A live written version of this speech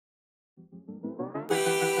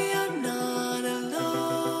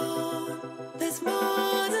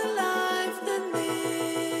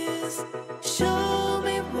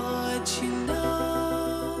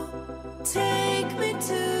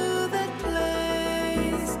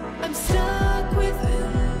I'm stuck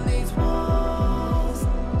within these walls.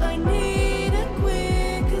 I need a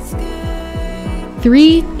quick escape.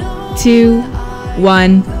 3, 2,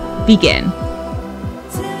 1, begin.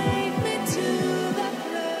 Take me to that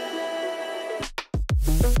place.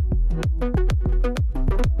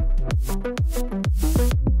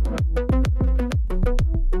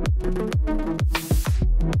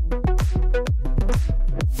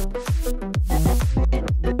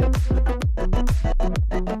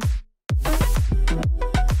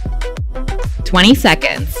 20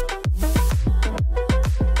 seconds.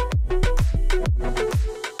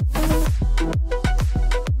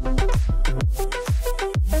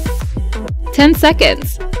 10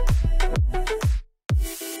 seconds.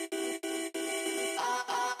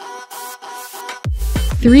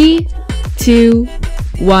 3, 2,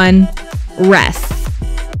 1, rest.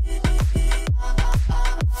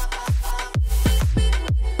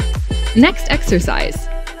 Next exercise.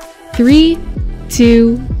 3,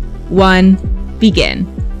 2, 1, begin.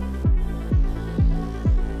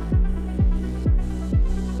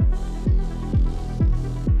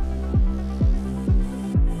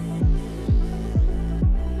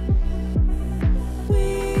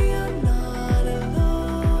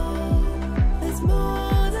 There's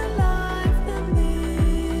more to life than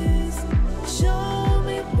this. Show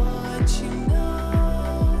me what you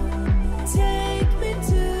know. Take me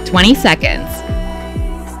to 20 seconds.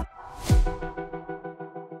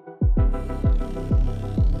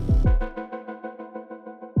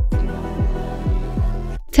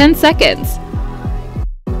 10 seconds.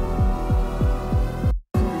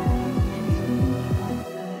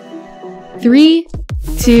 3,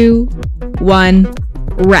 2, 1,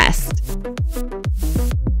 rest.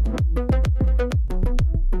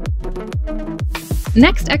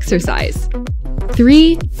 Next exercise.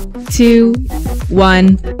 3, 2,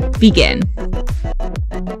 1, begin.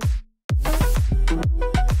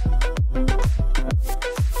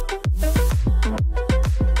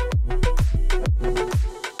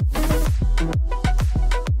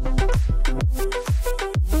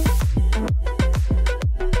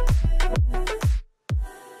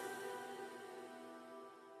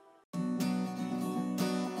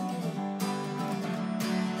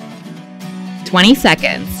 Twenty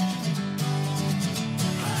seconds.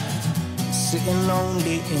 Sitting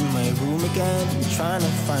lonely in my room again, trying to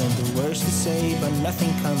find the words to say, but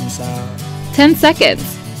nothing comes out. 10 seconds.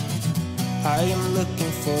 I am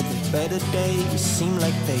looking for the better days, seem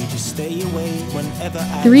like they just stay away whenever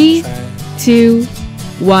I 3, try. 2,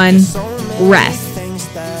 1, So many rest. things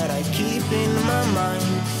that I keep in my mind.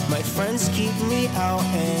 My friends keep me out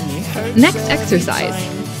and it hurts. Next every exercise.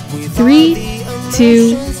 time. With 3, all the 2,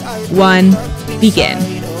 emotions I 1, built up begin.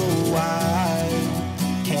 inside, oh, why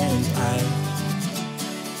can't I?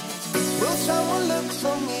 Will someone look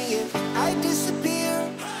for me if I disappear?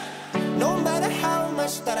 No matter how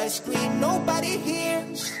much that I scream, nobody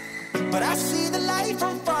hears. But I see the light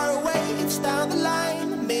from far away, it's down the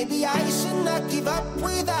line. Maybe I should not give up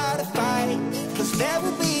without a fight, 'cause there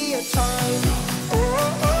will be a time.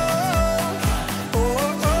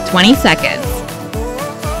 20 seconds.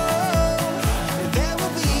 There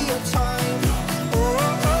will be a time.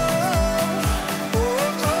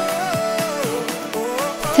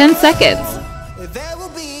 10 seconds. There will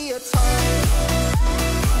be a time.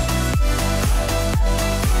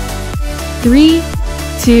 3,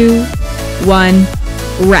 2, 1,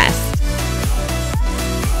 rest.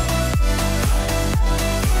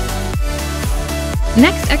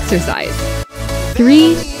 Next exercise.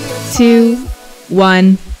 3, 2,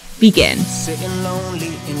 1, begin. Sitting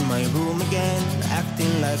lonely in my room again,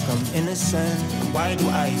 acting like I'm innocent. Why do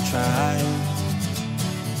I try?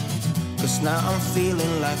 'Cause now I'm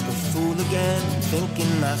feeling like a fool again,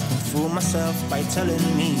 thinking I can fool myself by telling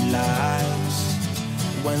me lies.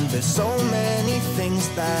 When there's so many things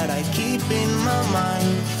that I keep in my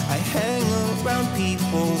mind, I hang around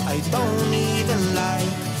people I don't even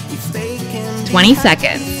like. If they can be 20 happy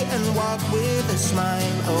seconds. and walk with a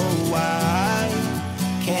smile, oh why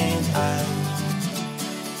can't I?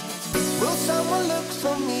 Will someone look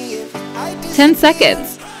for me if I 10 disappear? seconds.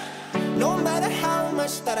 No matter how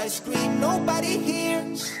much that I scream, nobody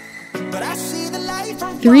hears. But I see the light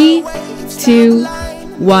from 3, far away, it's 2, down the line.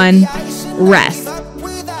 1, Maybe I should not rest. give up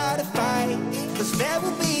without a fight, 'cause there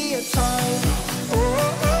will be a time.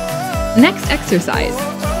 Next exercise.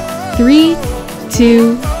 3,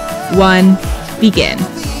 2, 1, begin.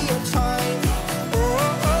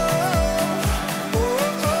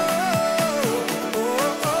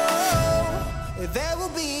 There will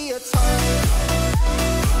be a time.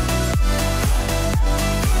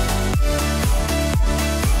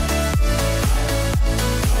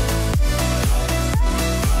 10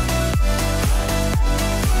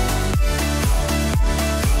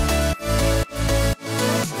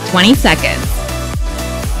 20 seconds.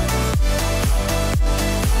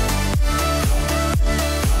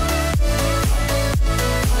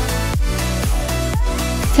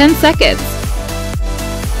 10 seconds.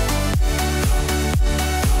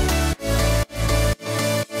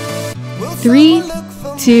 3,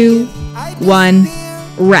 2, 1,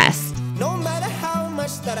 rest. No matter how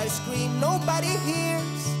much that I scream, nobody hears.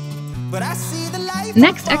 But I see the light.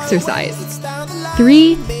 Next exercise.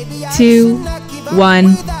 3, 2,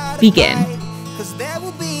 1, begin. 'Cause there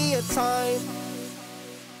will be a time.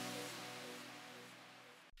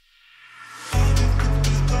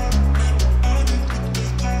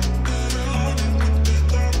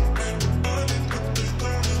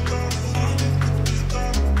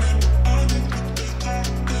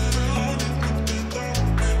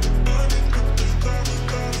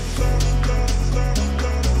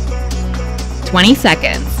 Twenty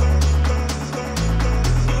seconds.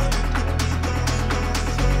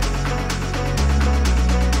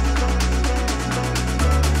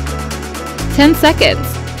 10 seconds.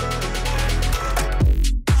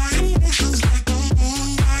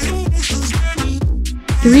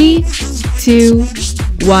 3, 2,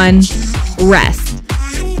 1, rest.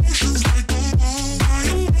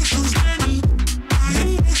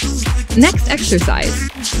 Next exercise.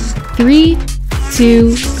 3,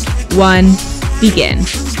 2, 1, begin.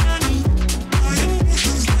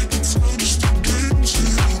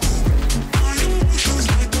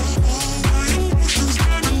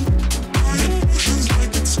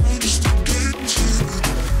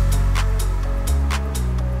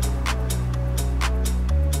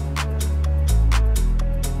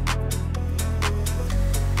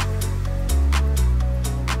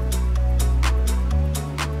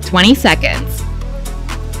 Twenty seconds.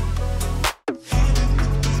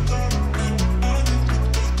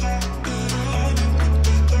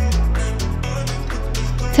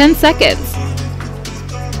 10 seconds.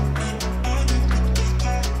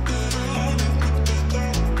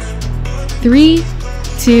 3,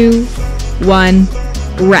 2, 1,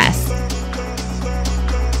 rest.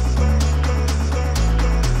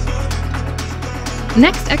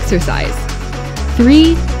 Next exercise.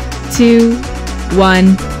 3, 2,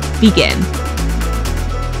 1, begin.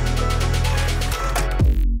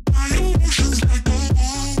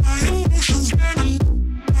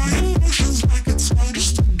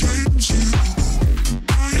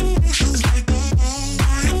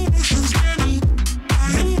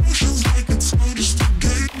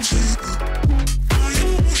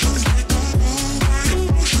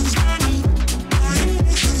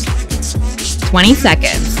 Twenty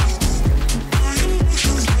seconds.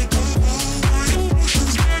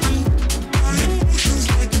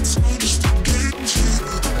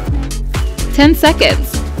 10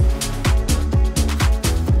 seconds.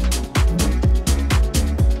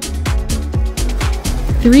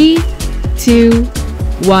 3, 2,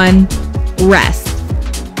 1, rest.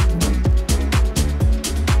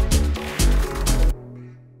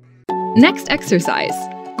 Next exercise.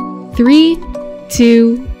 3,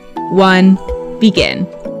 2, 1, begin.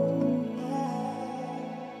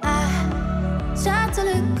 Try to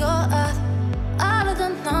let go of all of the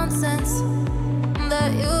nonsense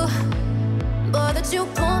that you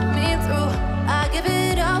put me through. I give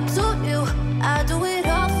it all to you. I do it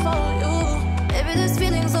all for you. Maybe this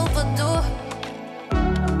feeling's overdue.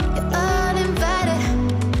 You're uninvited.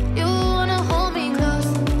 You wanna hold me close,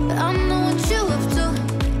 but I know what you have to.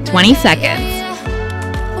 20 seconds.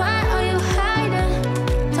 Why are you hiding?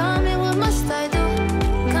 Tell me what must I do?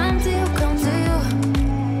 Come to you, come to you.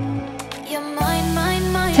 You're mine, mine,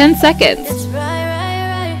 mine. 10 seconds. It's right, right,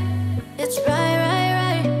 right. It's right, right,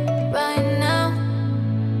 right, right now.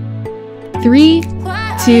 3,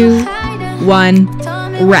 Why are 2, you hiding? 1, Tell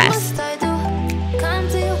me what rest. must I do? Come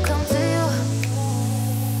to you, come to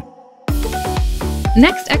you.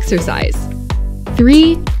 Next exercise.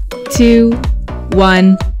 3, 2,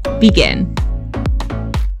 1, begin.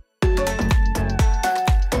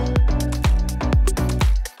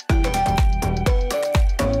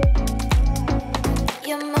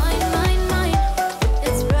 You're mine, mine, mine.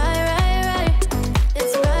 It's right, right, right.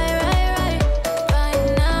 It's right, right, right, right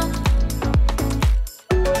now.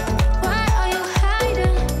 Why are you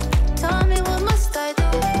hiding? Tell me what must I do?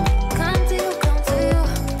 Come to you, come to you.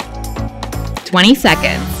 20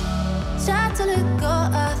 seconds. Try to let go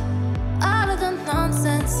of all of the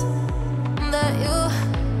nonsense that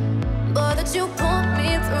you put me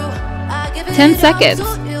through. I give it 10 all seconds. to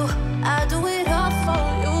you. I do it all for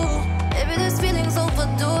you. Maybe this feeling's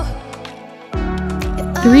overdue.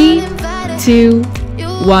 3, 2,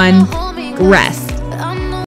 1, rest.